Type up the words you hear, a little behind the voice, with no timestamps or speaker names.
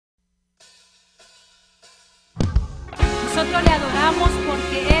nosotros le adoramos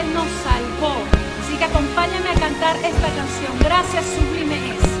porque Él nos salvó. Así que acompáñame a cantar esta canción. Gracias, sublime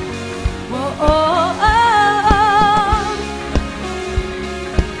es. Oh, oh, oh, oh.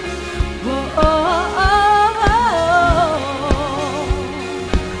 Oh, oh, oh, oh.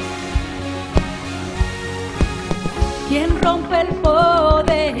 Quien rompe el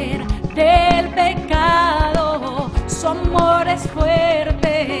poder del pecado, su amor es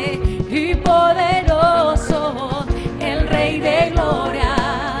fuerte y poderoso, el Rey de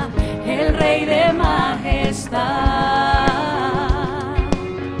gloria, el Rey de majestad.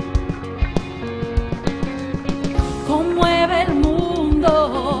 Conmueve el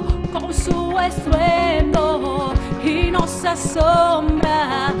mundo con su estruendo y nos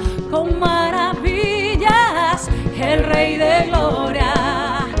asombra con maravillas, el Rey de gloria,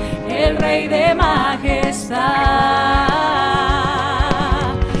 el Rey de majestad.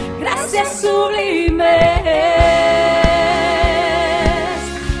 Gracias sublime es,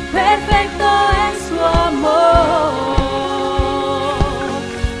 perfecto es su amor.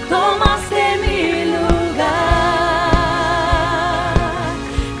 Tomaste mi lugar,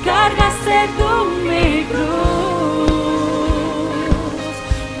 cargaste tú mi cruz,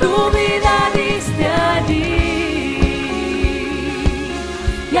 tu vida diste allí.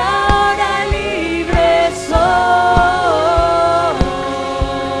 Y ahora libre soy.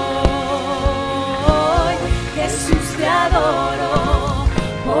 Jesús, te adoro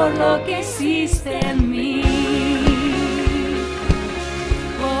por lo que hiciste en mí.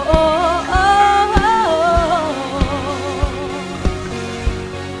 Oh, oh, oh,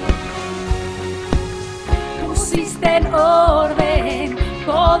 oh. Pusiste en orden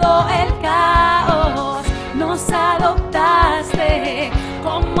todo el caos, nos adoptaste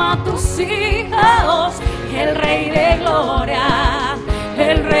como a tus hijos, el Rey de gloria,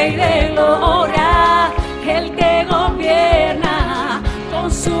 el Rey de gloria, el que gobierna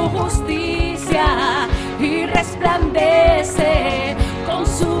con su justicia y resplandece con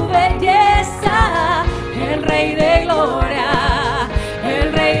su belleza, el Rey de gloria,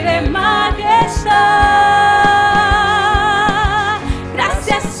 el Rey de majestad.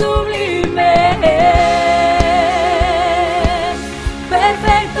 Gracias sublime,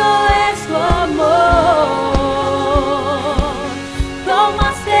 perfecto es tu amor.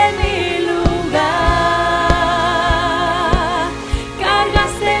 Tomaste mi lugar,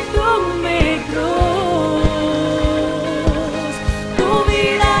 cargaste tú mi cruz, tu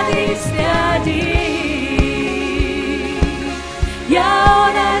vida diste allí. Y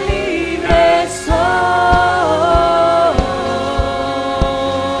ahora libre soy.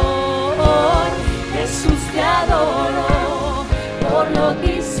 Jesús, te adoro por lo que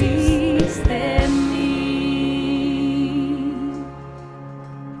hiciste en mí.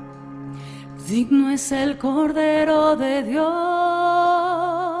 Digno es el Cordero de Dios,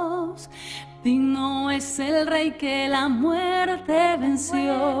 digno es el Rey que la muerte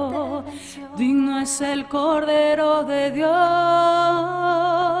venció. Digno es el Cordero de Dios,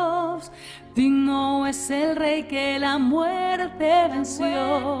 digno es el Rey que la muerte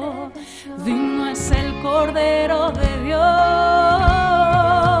venció. Digno es el Cordero de Dios,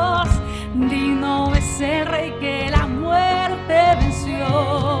 digno es el Rey que la muerte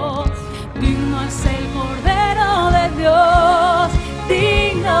venció. Digno es el Cordero de Dios,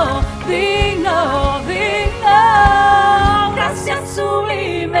 digno, digno, digno. Gracias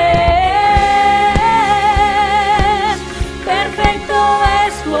sublime, perfecto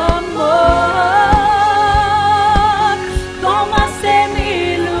es tu amor. Tomaste mi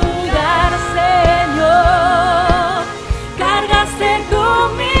lugar, Señor, cargaste tú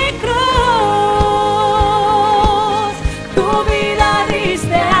mi cruz, tu vida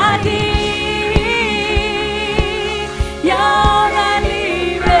diste allí. Y ahora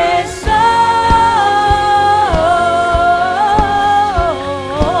libre soy.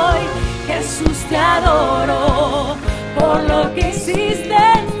 Jesús, te adoro por lo que hiciste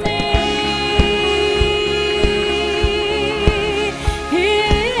en mí.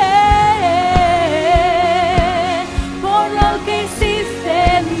 Por lo que hiciste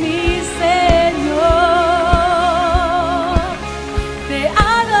en mí, Señor. Te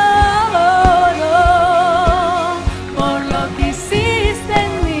adoro por lo que hiciste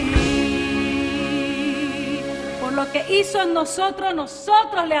en mí. Por lo que hizo en nosotros,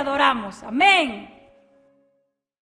 nosotros le adoramos. Amén.